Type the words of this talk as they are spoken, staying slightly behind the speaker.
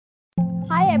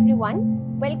Hi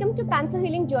everyone, welcome to Cancer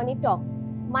Healing Journey Talks.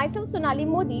 Myself Sonali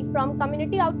Modi from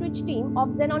Community Outreach Team of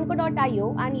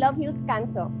ZenOnco.io and Love Heals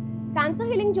Cancer. Cancer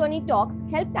Healing Journey Talks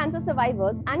help cancer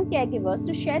survivors and caregivers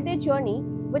to share their journey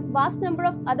with vast number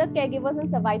of other caregivers and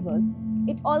survivors.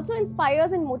 It also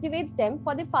inspires and motivates them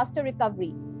for the faster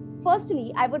recovery.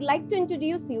 Firstly, I would like to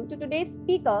introduce you to today's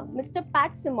speaker, Mr.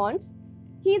 Pat Simmons.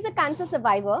 He is a cancer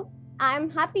survivor. I am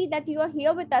happy that you are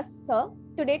here with us, sir,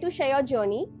 today to share your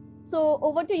journey. So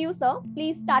over to you, sir.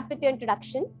 Please start with your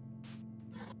introduction.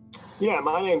 Yeah,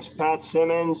 my name's Pat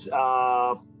Simmons,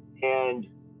 and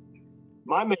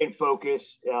my main focus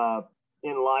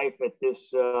in life at this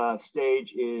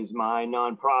stage is my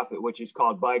nonprofit, which is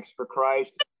called Bikes for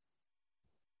Christ.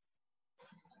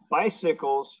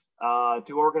 Bicycles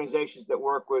to organizations that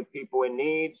work with people in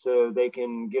need so they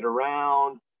can get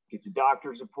around, get to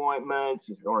doctor's appointments,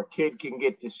 or a kid can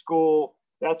get to school.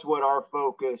 That's what our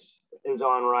focus is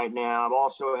on right now. I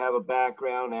also have a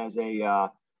background as a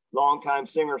longtime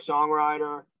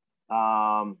singer-songwriter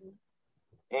and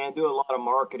do a lot of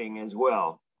marketing as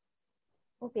well.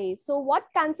 Okay, so what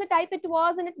cancer type it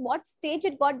was and at what stage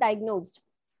it got diagnosed?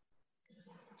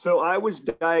 So I was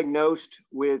diagnosed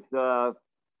with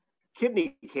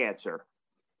kidney cancer,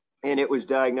 and it was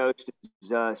diagnosed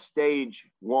as stage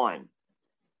 1.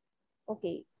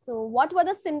 Okay, so what were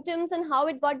the symptoms and how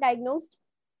it got diagnosed?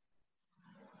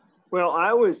 Well,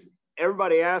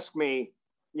 everybody asked me,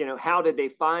 how did they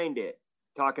find it?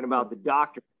 Talking about the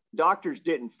doctor. Doctors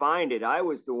didn't find it. I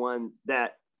was the one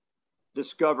that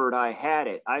discovered I had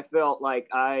it. I felt like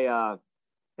I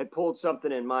had pulled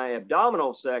something in my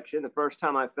abdominal section. The first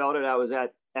time I felt it, I was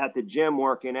at the gym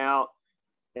working out,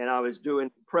 and I was doing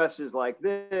presses like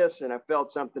this, and I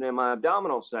felt something in my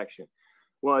abdominal section.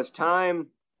 Well, as time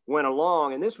went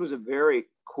along, and this was a very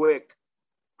quick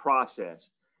process,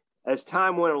 as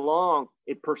time went along,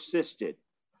 it persisted.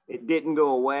 It didn't go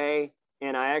away,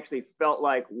 and I actually felt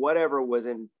like whatever was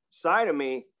inside of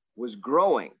me was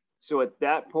growing. So at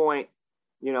that point,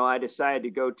 I decided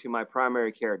to go to my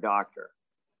primary care doctor.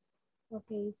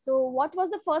 Okay, so what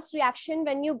was the first reaction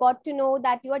when you got to know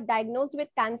that you were diagnosed with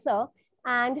cancer,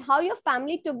 and how your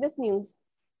family took this news?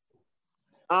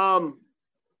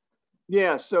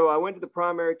 Yeah, so I went to the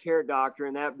primary care doctor,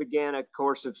 and that began a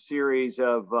series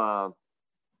of,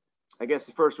 I guess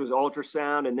the first was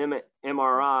ultrasound and then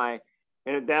MRI.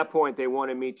 And at that point, they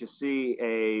wanted me to see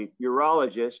a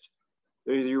urologist.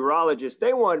 The urologist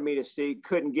they wanted me to see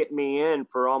couldn't get me in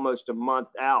for almost a month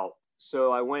out.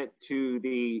 So I went to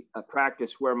the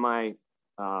practice where my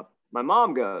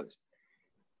mom goes,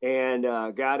 and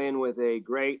got in with a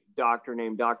great doctor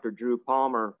named Dr. Drew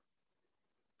Palmer.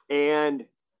 And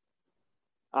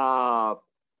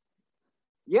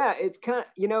yeah, it's kind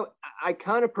of, I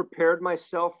kind of prepared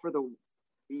myself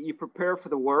you prepare for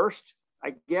the worst,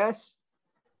 I guess.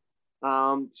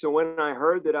 So when I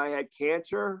heard that I had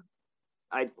cancer,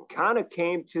 I kind of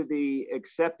came to the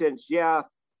acceptance,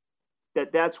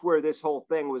 that's where this whole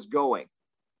thing was going.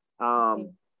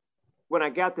 When I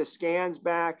got the scans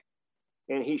back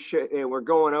and and we're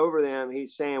going over them,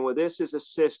 he's saying, well, this is a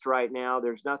cyst right now.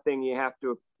 There's nothing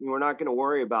we're not going to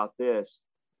worry about this.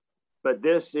 But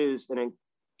this is an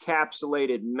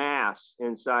encapsulated mass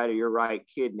inside of your right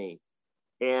kidney.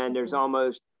 And there's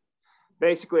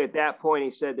basically at that point,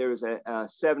 he said there was a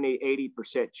 70,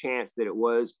 80% chance that it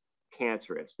was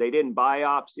cancerous. They didn't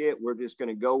biopsy it. We're just going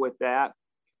to go with that.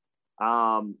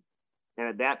 And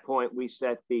at that point, we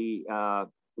set a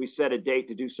date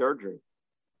to do surgery.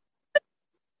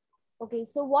 Okay,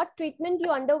 so what treatment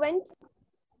you underwent?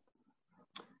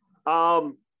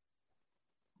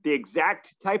 The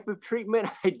exact type of treatment,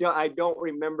 I don't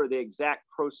remember the exact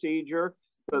procedure,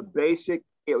 but basically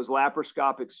it was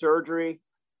laparoscopic surgery.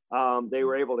 They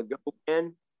were able to go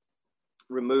in,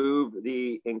 remove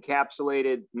the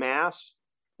encapsulated mass.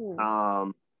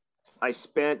 I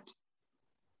spent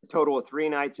a total of 3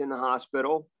 nights in the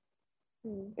hospital,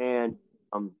 and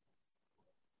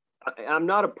I'm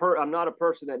not a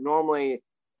person that normally,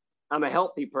 I'm a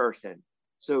healthy person.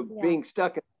 So being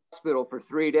stuck in the hospital for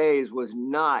 3 days was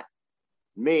not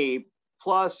me.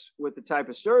 Plus, with the type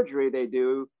of surgery they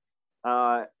do,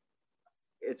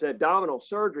 it's abdominal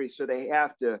surgery, so they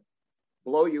have to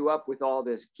blow you up with all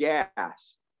this gas.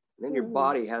 And then your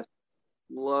body has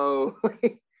to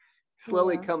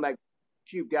slowly come back.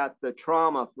 You've got the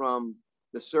trauma from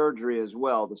the surgery as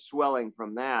well, the swelling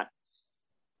from that.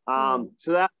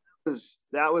 So that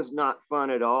was not fun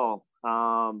at all.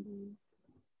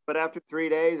 But after 3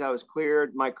 days, I was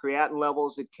cleared. My creatinine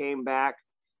levels had came back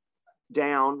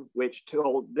down, which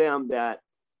told them that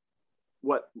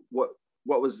what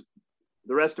was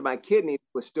the rest of my kidney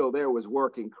was still there, was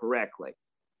working correctly.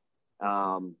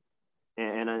 And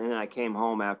I came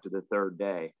home after the third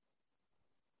day.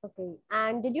 Okay.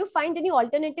 And did you find any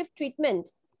alternative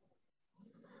treatment?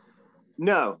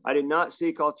 No, I did not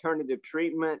seek alternative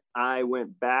treatment. I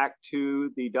went back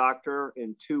to the doctor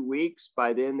in 2 weeks.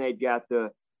 By then, they'd got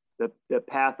the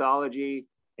pathology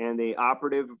and the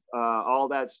operative, all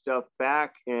that stuff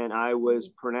back, and I was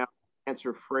pronounced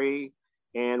cancer-free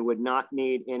and would not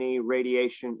need any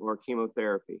radiation or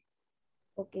chemotherapy.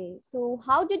 Okay. So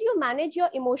how did you manage your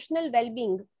emotional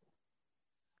well-being?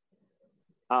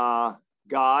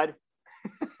 God,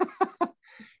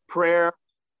 prayer.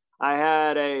 I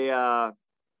had a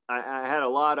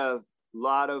lot of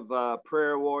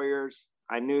prayer warriors.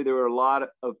 I knew there were a lot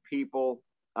of people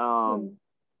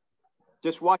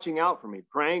just watching out for me,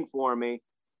 praying for me,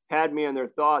 had me in their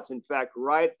thoughts. In fact,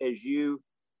 right as you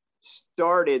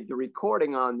started the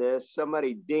recording on this,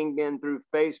 somebody dinged in through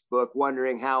Facebook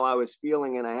wondering how I was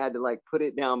feeling, and I had to like put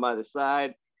it down by the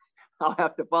side. I'll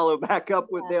have to follow back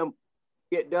up with them,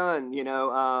 get done, you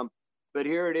know. But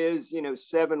here it is, you know,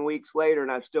 7 weeks later, and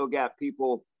I've still got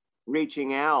people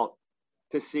reaching out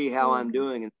to see how I'm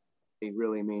doing, and it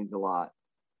really means a lot.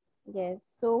 Yes.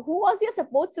 So who was your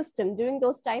support system during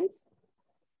those times?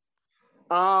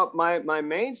 My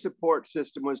main support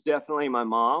system was definitely my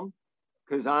mom,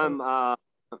 because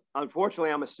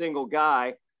unfortunately I'm a single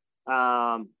guy,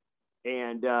 and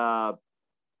no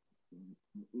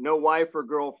wife or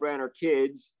girlfriend or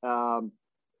kids.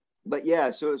 But yeah,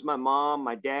 so it was my mom,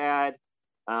 my dad.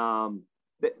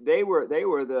 They were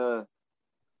the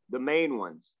main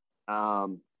ones,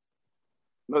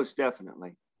 most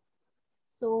definitely.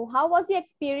 So how was your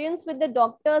experience with the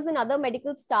doctors and other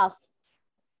medical staff?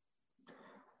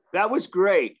 That was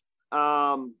great.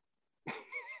 That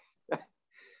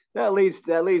leads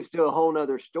to a whole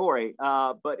nother story,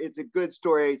 but it's a good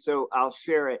story, so I'll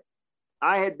share it.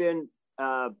 I had been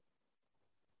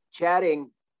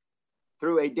chatting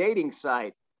through a dating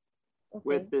site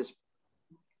with this,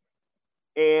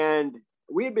 and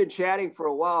we had been chatting for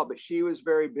a while, but she was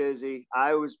very busy.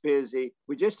 I was busy.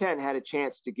 We just hadn't had a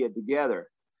chance to get together.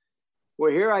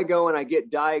 Well, here I go and I get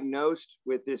diagnosed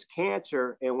with this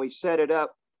cancer, and we set it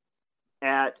up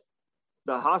at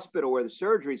the hospital where the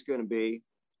surgery is going to be.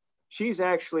 She's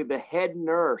actually the head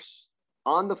nurse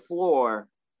on the floor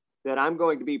that I'm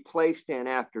going to be placed in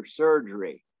after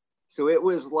surgery. So it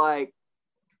was like,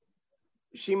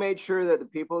 she made sure that the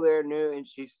people there knew, and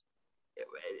she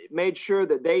made sure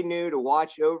that they knew to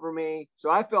watch over me. So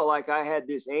I felt like I had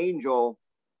this angel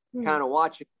kind of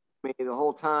watching me the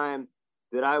whole time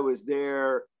that I was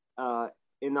there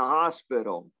in the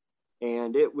hospital.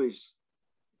 And it was,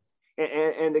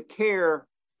 and the care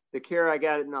I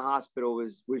got in the hospital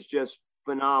was just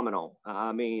phenomenal.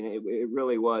 I mean, it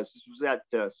really was. This was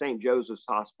at St. Joseph's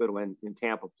Hospital in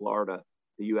Tampa, Florida,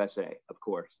 the USA, of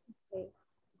course. Okay.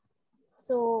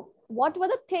 So what were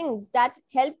the things that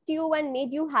helped you and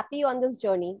made you happy on this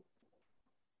journey?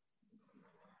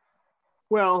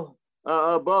 Well,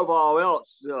 above all else,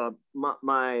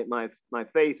 my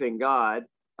faith in God,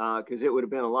 because it would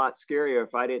have been a lot scarier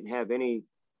if I didn't have any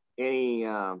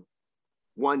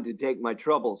one to take my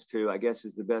troubles to, I guess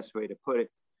is the best way to put it.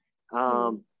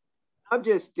 I've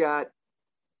just got,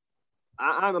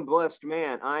 I'm a blessed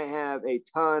man. I have a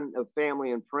ton of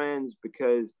family and friends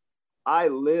because I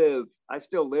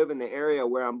still live in the area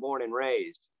where I'm born and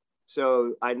raised.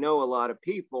 So I know a lot of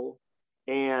people,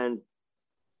 and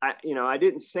I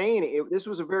didn't say any, this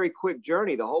was a very quick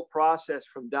journey. The whole process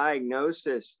from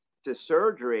diagnosis to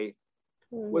surgery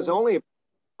was only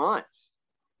months.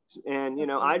 And,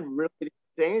 I really didn't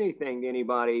say anything to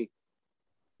anybody,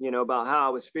 about how I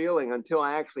was feeling until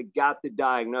I actually got the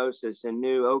diagnosis and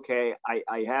knew, okay,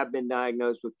 I have been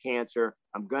diagnosed with cancer.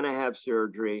 I'm going to have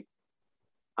surgery.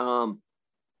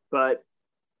 But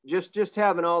just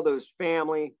having all those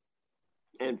family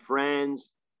and friends,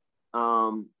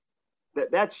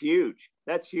 that's huge.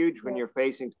 That's huge when you're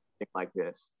facing something like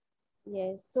this.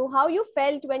 Yes. So how you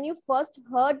felt when you first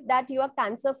heard that you are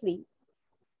cancer free?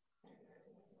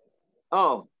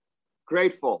 Oh,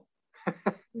 grateful.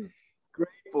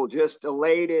 Grateful, just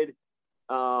elated.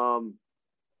 And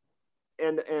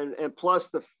plus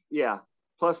the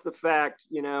fact,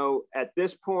 at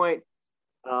this point,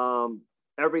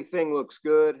 everything looks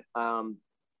good. So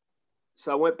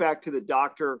I went back to the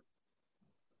doctor.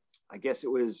 I guess it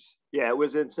was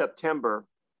in September.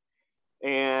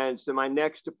 And so my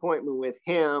next appointment with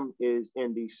him is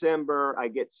in December. I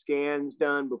get scans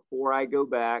done before I go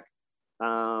back.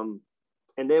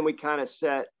 And then we kind of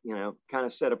set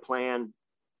a plan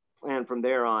from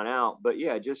there on out. But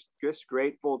yeah, just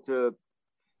grateful to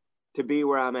to be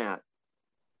where I'm at.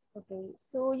 Okay.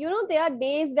 So, there are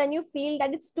days when you feel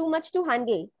that it's too much to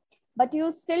handle, but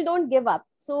you still don't give up.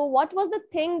 So what was the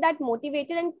thing that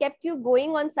motivated and kept you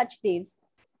going on such days?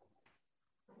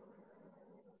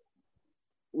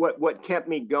 What kept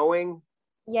me going?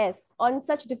 Yes, on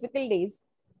such difficult days.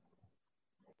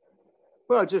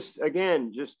 Well, just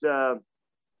again,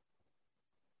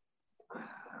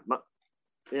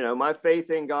 my faith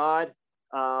in God,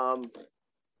 and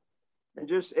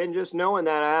just knowing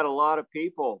that I had a lot of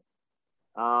people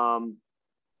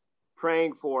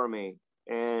praying for me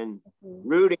and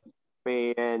rooting for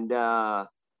me, and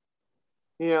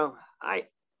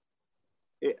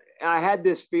I had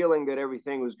this feeling that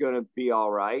everything was going to be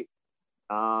all right.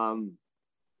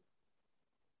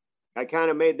 I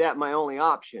kind of made that my only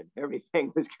option.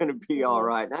 Everything was going to be all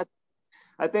right.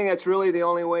 I think that's really the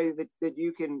only way that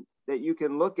you can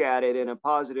look at it in a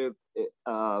positive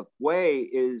way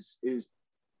is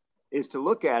to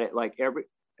look at it like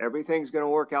everything's going to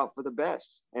work out for the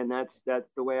best, and that's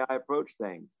the way I approach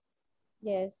things.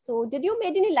 Yes. So did you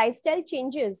make any lifestyle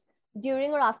changes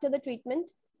during or after the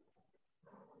treatment?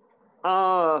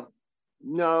 No,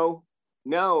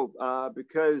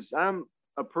 because I'm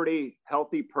a pretty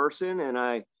healthy person, and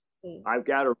I've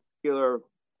got a regular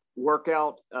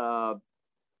workout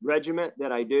regiment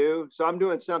that I do. So I'm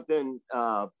doing something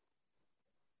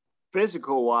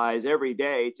physical wise every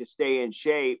day to stay in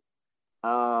shape.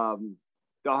 The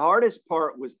hardest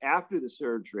part was after the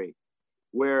surgery,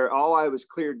 where all I was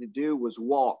cleared to do was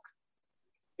walk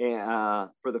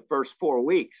for the first 4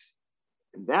 weeks.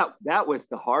 And that was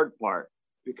the hard part,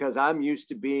 because I'm used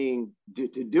to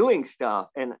doing stuff.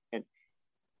 And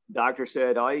doctor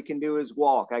said, all you can do is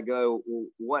walk. I go, well,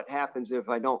 what happens if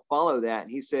I don't follow that?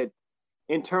 And he said,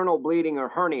 internal bleeding or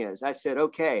hernias. I said,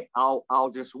 okay,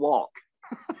 I'll just walk,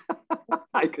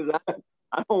 because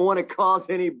I don't want to cause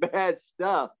any bad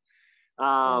stuff.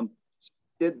 I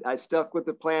stuck with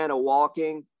the plan of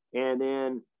walking, and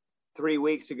then 3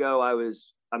 weeks ago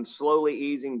I'm slowly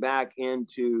easing back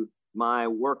into my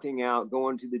working out,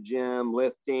 going to the gym,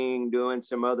 lifting, doing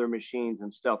some other machines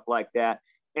and stuff like that,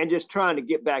 and just trying to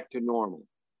get back to normal.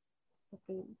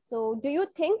 Okay. So do you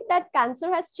think that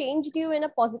cancer has changed you in a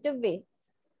positive way?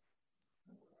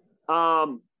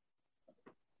 Well,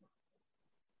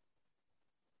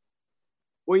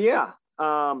 yeah,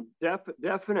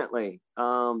 definitely.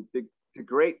 The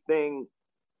great thing,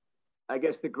 I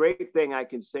guess the great thing I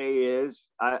can say is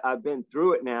I've been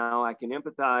through it now. I can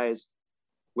empathize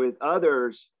with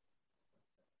others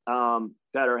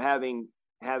that are having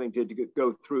to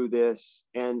go through this,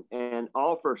 and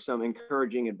offer some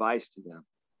encouraging advice to them.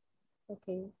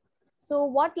 Okay. So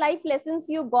what life lessons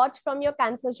you got from your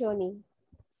cancer journey?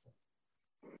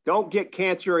 Don't get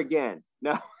cancer again.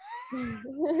 No.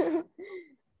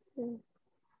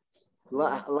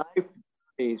 Life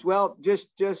is, well, just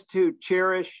to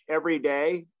cherish every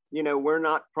day. We're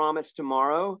not promised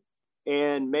tomorrow,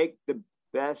 and make the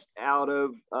best out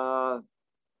of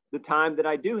the time that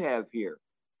I do have here,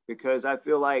 because I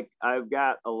feel like I've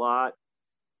got a lot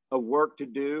of work to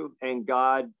do, and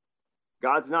God's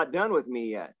not done with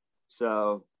me yet.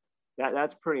 So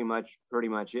that's pretty much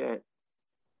it.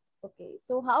 Okay.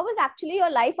 So how was actually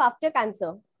your life after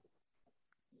cancer?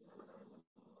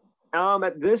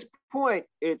 At this point,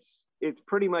 it's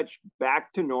pretty much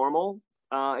back to normal,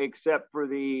 except for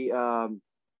the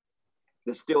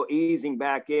still easing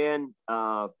back in,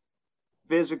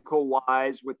 physical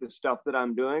wise, with the stuff that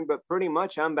I'm doing, but pretty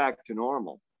much I'm back to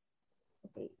normal.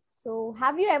 Okay. So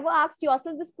have you ever asked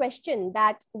yourself this question,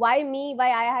 that why me, why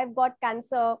I have got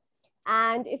cancer?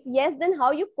 And if yes, then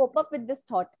how you cope up with this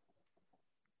thought?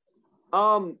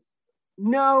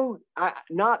 No,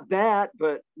 not that,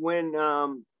 but when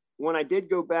I did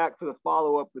go back for the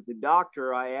follow-up with the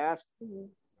doctor, I asked,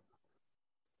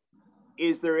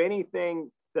 is there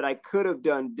anything that I could have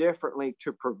done differently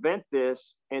to prevent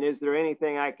this? And is there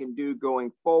anything I can do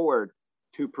going forward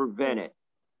to prevent it?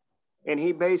 And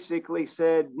he basically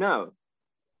said, no,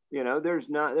 there's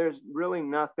really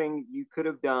nothing you could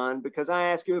have done, because I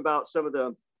asked him about some of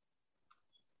the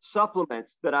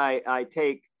supplements that I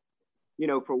take,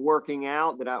 for working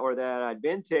out that I'd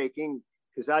been taking,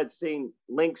 because I'd seen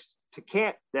links to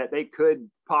that they could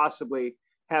possibly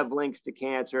have links to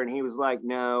cancer. And he was like,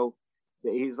 no,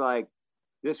 he's like,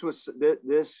 this was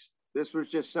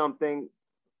just something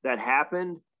that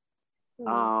happened.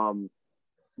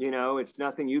 It's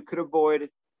nothing you could avoid.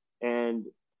 And,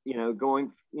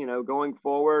 going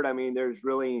forward, I mean, there's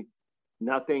really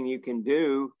nothing you can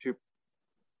do to,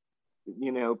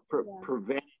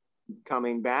 prevent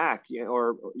coming back,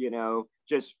 or,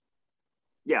 just,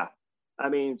 yeah. I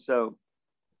mean, so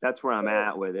that's where I'm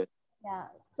at with it. Yeah.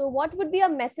 So what would be a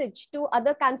message to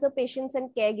other cancer patients and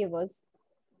caregivers?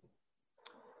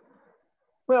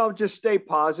 Well, just stay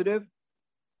positive.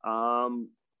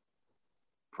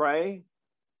 Pray.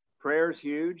 Prayer is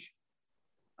huge.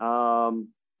 Um,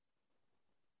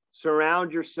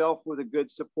 Surround yourself with a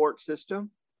good support system.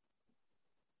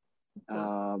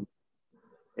 Okay.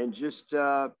 And just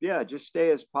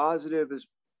stay as positive as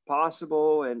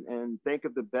possible and think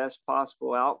of the best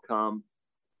possible outcome.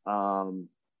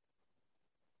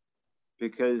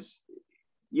 Because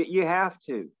you have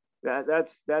to.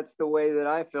 That's the way that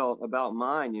I felt about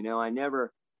mine. You know, I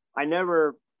never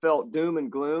felt doom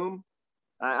and gloom.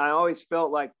 I always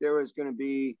felt like there was going to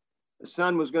be the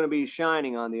sun was going to be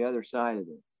shining on the other side of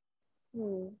it.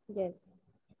 Yes.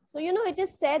 So, it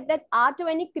is said that art or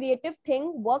any creative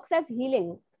thing works as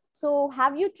healing. So,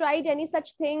 have you tried any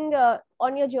such thing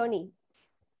on your journey?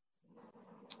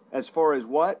 As far as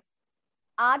what?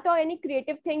 Art or any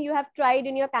creative thing you have tried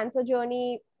in your cancer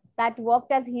journey that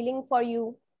worked as healing for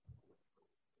you?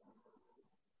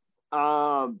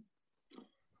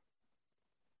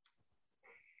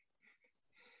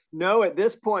 No, at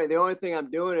this point, the only thing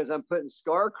I'm doing is I'm putting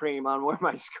scar cream on where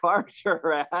my scars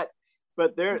are at,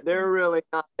 but they're really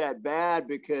not that bad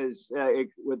because,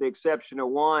 with the exception of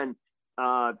one,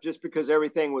 just because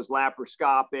everything was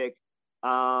laparoscopic.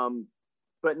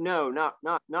 But no,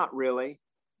 not really.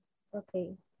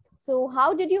 Okay. So,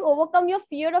 how did you overcome your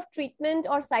fear of treatment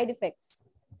or side effects?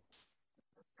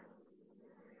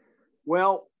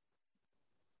 Well,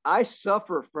 I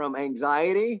suffer from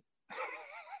anxiety.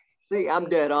 See, I'm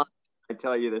dead on. I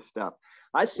tell you this stuff.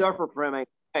 I suffer from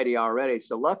anxiety already.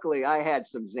 So luckily I had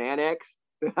some Xanax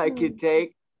that I could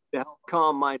take to help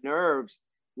calm my nerves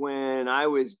when I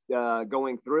was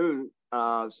going through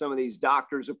some of these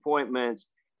doctor's appointments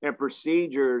and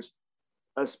procedures,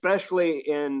 especially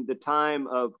in the time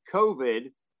of COVID.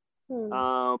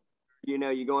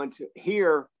 You go into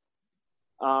here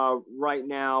right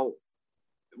now,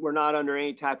 we're not under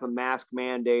any type of mask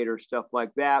mandate or stuff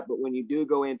like that. But when you do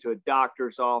go into a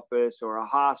doctor's office or a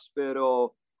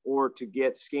hospital or to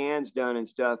get scans done and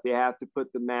stuff, you have to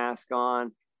put the mask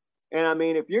on. And I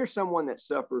mean, if you're someone that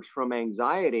suffers from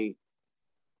anxiety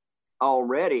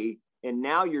already, and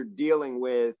now you're dealing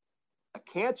with a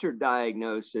cancer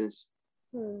diagnosis,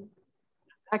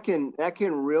 that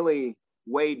can really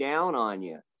weigh down on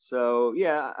you. So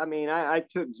yeah, I mean, I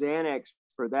took Xanax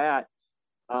for that.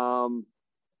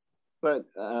 But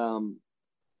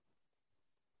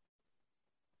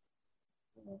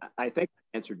I think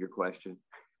I answered your question.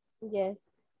 Yes.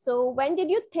 So when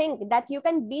did you think that you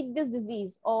can beat this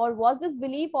disease, or was this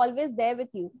belief always there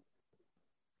with you?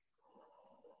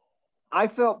 I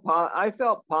felt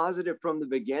positive from the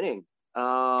beginning.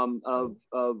 I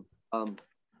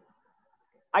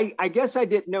guess I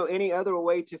didn't know any other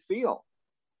way to feel.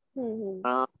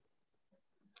 I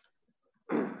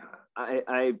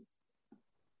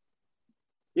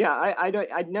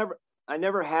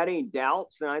never had any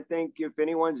doubts, and I think if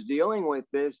anyone's dealing with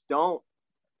this, don't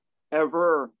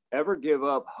ever give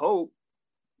up hope.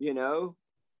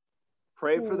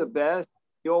 Pray for the best,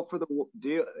 deal for the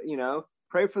deal.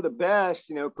 Pray for the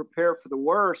best. Prepare for the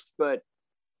worst, but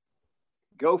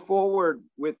go forward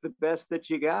with the best that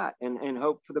you got, and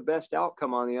hope for the best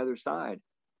outcome on the other side.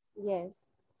 Yes.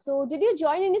 So, did you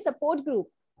join any support group,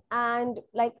 and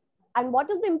what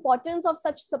is the importance of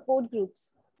such support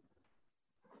groups?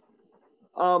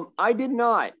 I did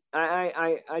not.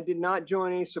 I did not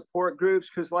join any support groups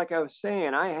because, like I was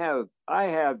saying, I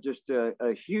have just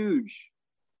a huge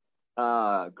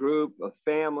group of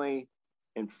family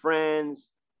and friends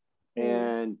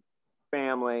and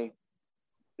family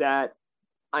that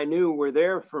I knew were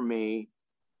there for me.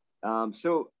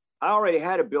 So I already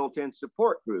had a built-in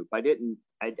support group. I didn't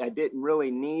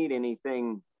really need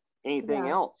anything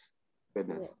else.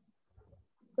 Goodness. Yes.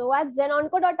 So at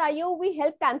zenonco.io, we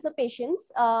help cancer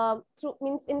patients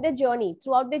in their journey,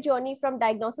 throughout their journey from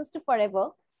diagnosis to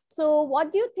forever. So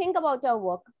what do you think about our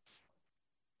work?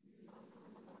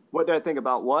 What do I think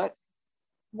about what?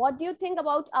 What do you think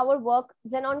about our work,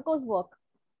 Zenonco's work?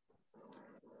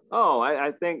 Oh,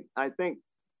 I think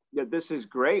that this is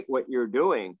great what you're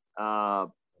doing.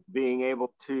 Being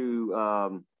able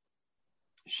to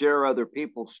share other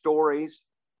people's stories,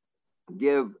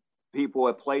 give people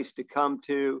a place to come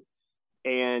to,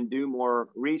 and do more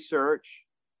research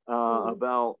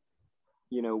about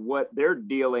what they're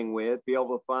dealing with. Be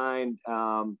able to find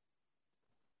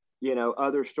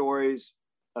other stories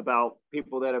about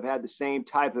people that have had the same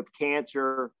type of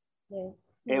cancer, and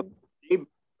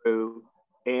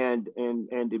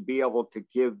to be able to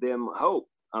give them hope.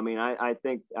 I mean, I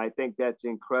think that's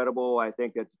incredible. I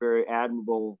think that's very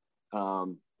admirable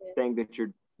thing that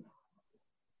you're.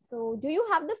 So do you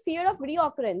have the fear of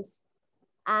reoccurrence?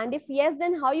 And if yes,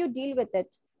 then how you deal with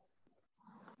it?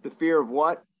 The fear of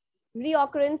what?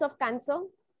 Reoccurrence of cancer?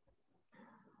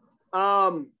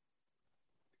 The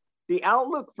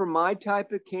outlook for my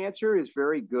type of cancer is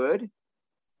very good.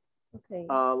 Okay.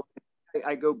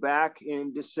 I go back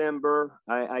in December.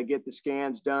 I get the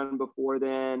scans done before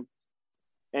then.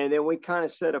 And then we kind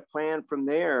of set a plan from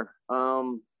there.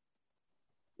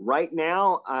 Right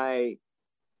now, I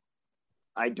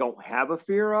don't have a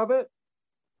fear of it,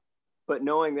 but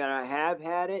knowing that I have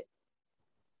had it,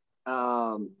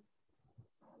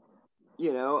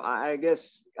 you know, I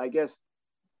guess,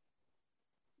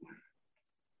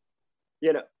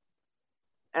 you know,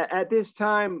 at this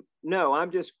time, no,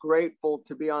 I'm just grateful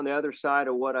to be on the other side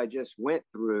of what I just went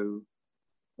through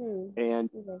and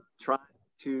trying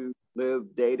to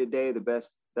live day to day the best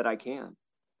that I can.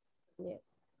 Yes.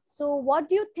 So what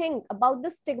do you think about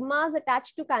the stigmas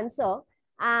attached to cancer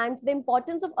and the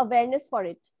importance of awareness for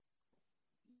it?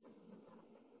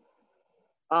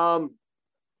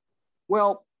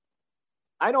 Well,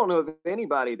 I don't know of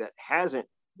anybody that hasn't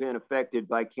been affected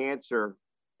by cancer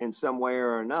in some way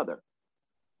or another.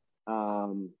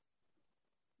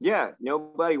 Yeah,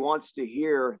 nobody wants to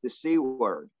hear the C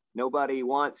word. Nobody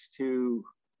wants to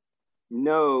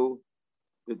know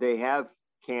that they have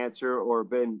cancer or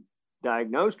been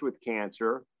diagnosed with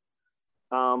cancer.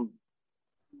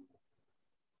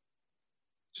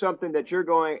 Something that you're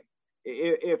going,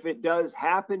 if it does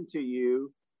happen to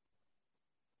you,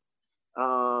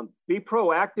 be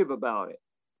proactive about it.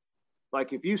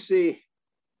 Like if you see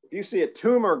a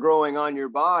tumor growing on your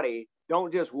body,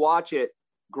 don't just watch it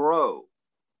grow.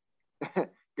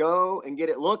 Go and get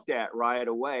it looked at right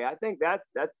away. I think that's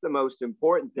the most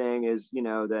important thing is, you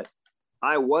know, that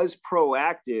I was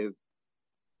proactive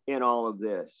in all of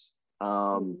this,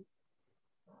 and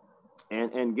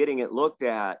getting it looked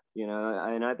at, you know,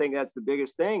 and I think that's the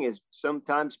biggest thing is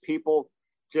sometimes people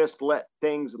just let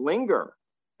things linger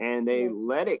and they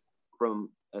let it from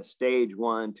a stage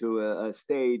 1 to a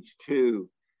stage 2.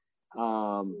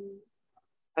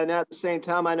 And at the same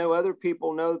time, I know other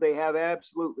people know they have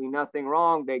absolutely nothing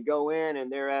wrong. They go in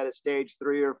and they're at a stage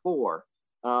 3 or 4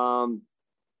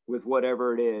 with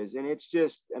whatever it is. And it's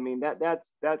just, I mean,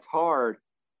 that's hard.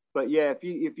 But yeah,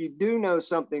 if you do know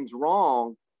something's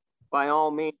wrong, by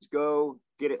all means, go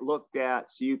get it looked at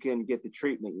so you can get the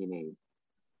treatment you need.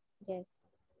 Yes.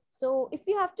 So if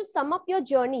you have to sum up your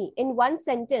journey in one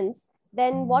sentence,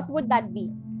 then what would that be?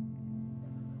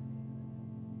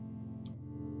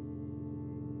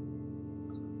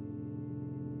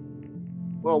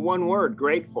 Well, one word,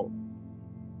 grateful.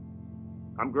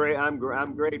 I'm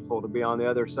grateful to be on the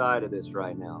other side of this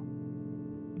right now.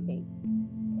 Okay.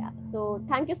 Yeah. So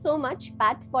thank you so much,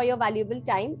 Pat, for your valuable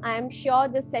time. I am sure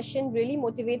this session really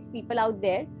motivates people out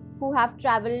there who have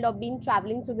traveled or been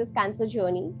traveling through this cancer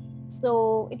journey.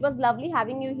 So it was lovely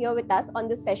having you here with us on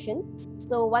this session.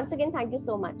 So once again, thank you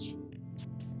so much.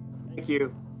 Thank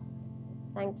you.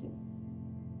 Thank you.